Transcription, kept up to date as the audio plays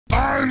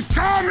I'm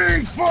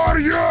coming for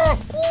you!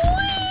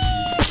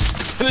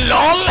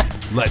 LOL!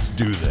 Let's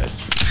do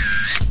this.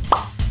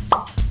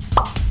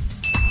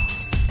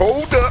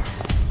 Hold up.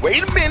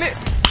 Wait a minute.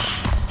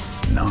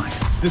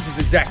 Nice. This is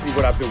exactly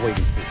what I've been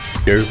waiting for.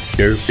 Go.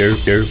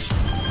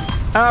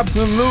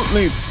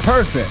 Absolutely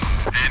perfect.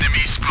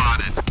 Enemy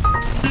spotted.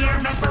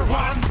 You're number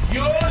one.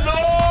 YOLO!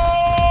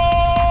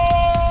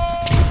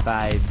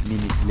 5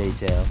 minutes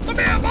later.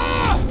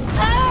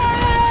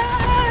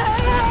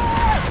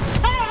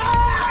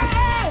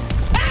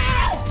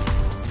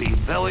 Be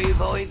very,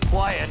 very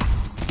quiet.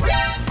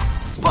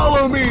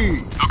 Follow me.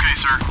 Okay,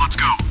 sir, let's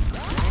go.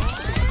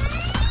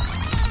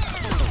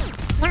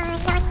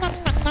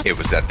 It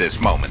was at this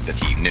moment that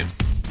he knew.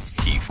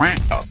 He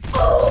f***ed up.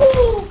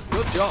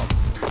 Good job.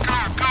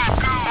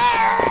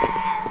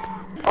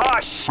 Oh,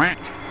 shit!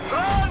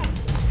 Run!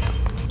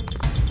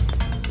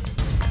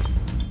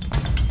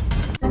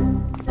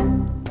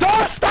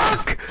 Door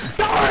stuck!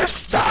 Door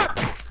stuck!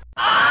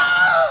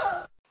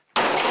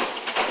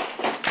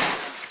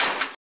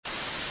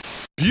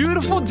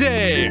 Beautiful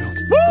day.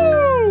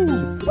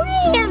 Woo!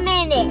 Wait a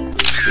minute.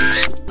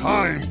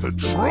 Time to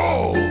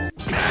troll.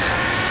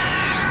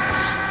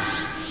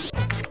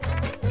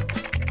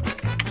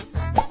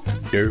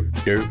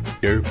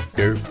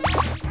 Go.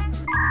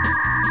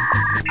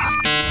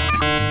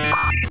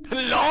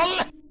 LOL!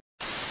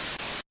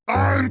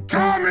 I'm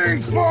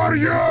coming for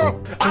you!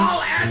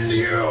 I'll end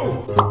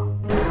you!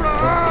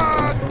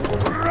 Run!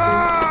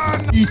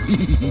 Run!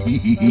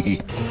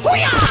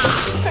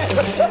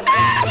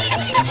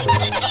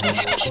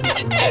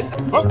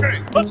 Okay,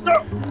 let's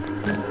go!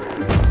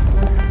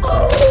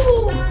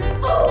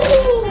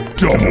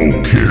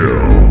 Double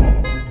kill!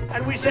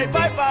 And we say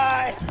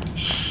bye-bye!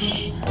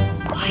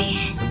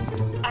 Quiet.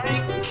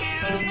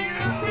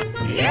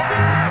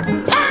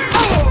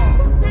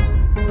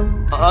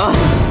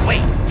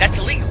 Wait, that's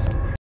illegal.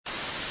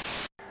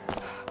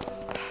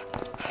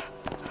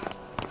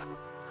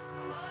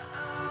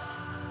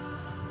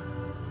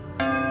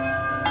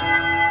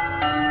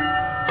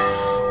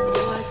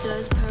 What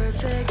does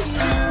perfect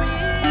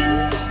mean?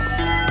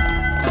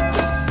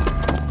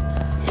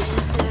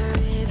 Is there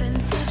even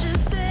such a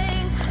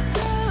thing?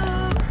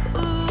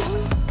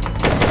 Ooh.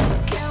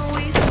 Can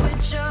we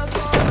switch up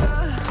all the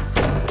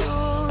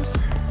rules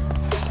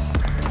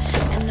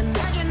and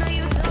imagine a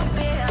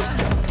utopia?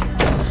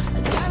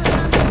 Darling,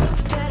 I'm just so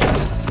fed up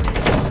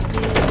with all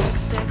these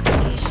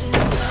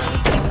expectations. They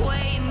keep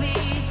weighing me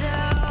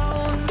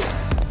down.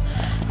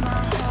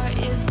 My heart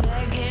is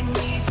begging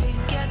me to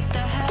get the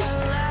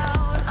hell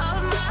out of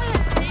my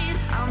head.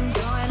 I'm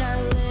gonna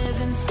live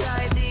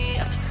inside the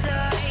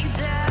upside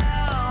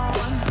down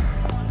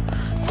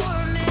for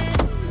a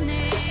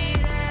minute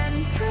and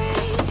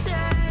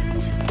pretend,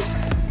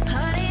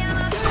 honey, I'm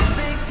a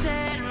perfect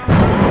 10.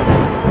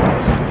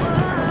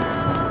 Whoa,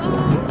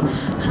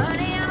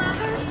 honey, I'm a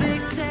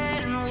perfect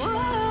 10.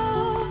 Whoa,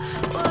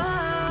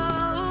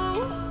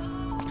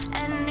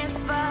 and if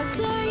I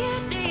say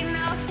it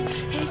enough,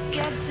 it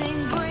gets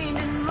ingrained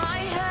in my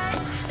head,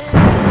 and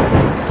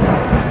I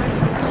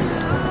start to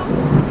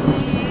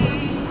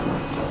see,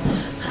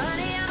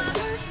 honey, I'm a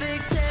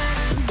perfect 10.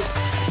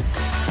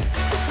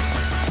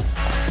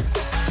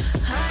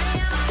 Honey,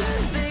 I'm a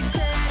perfect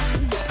 10.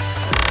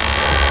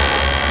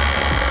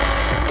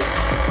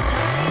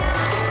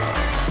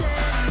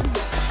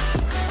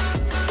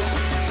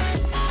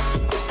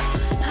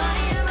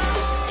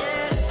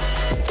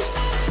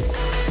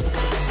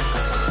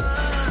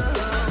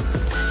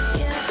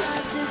 Yeah,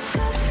 I've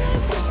discussed it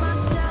with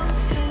myself,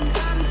 and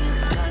I'm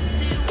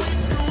disgusted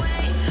with the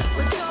way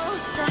we're told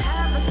to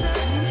have a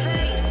certain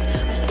face,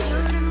 a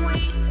certain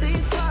weight,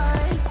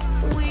 because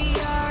we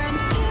are in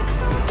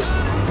pixels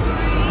on a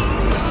screen.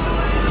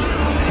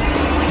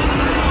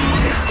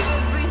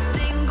 Every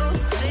single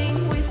thing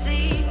we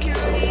see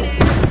curated,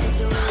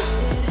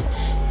 diluted.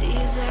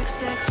 These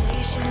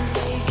expectations,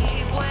 they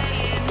keep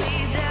weighing me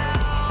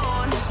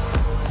down.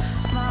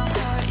 My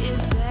heart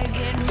is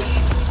begging me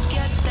to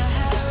get the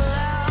hell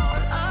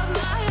out of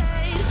my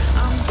head.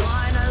 I'm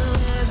gonna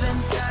live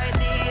inside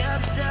the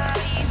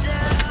upside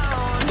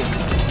down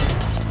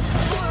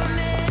for a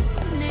minute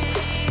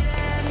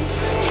and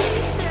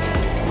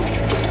pretend,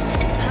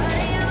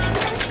 honey, I'm a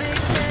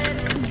perfect 10.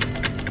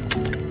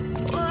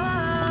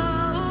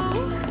 Whoa,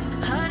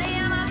 honey,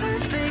 I'm a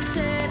perfect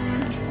 10.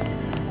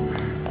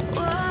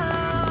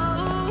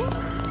 Whoa,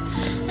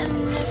 and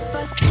if I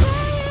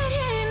say it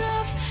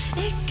enough,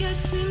 it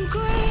gets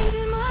ingrained.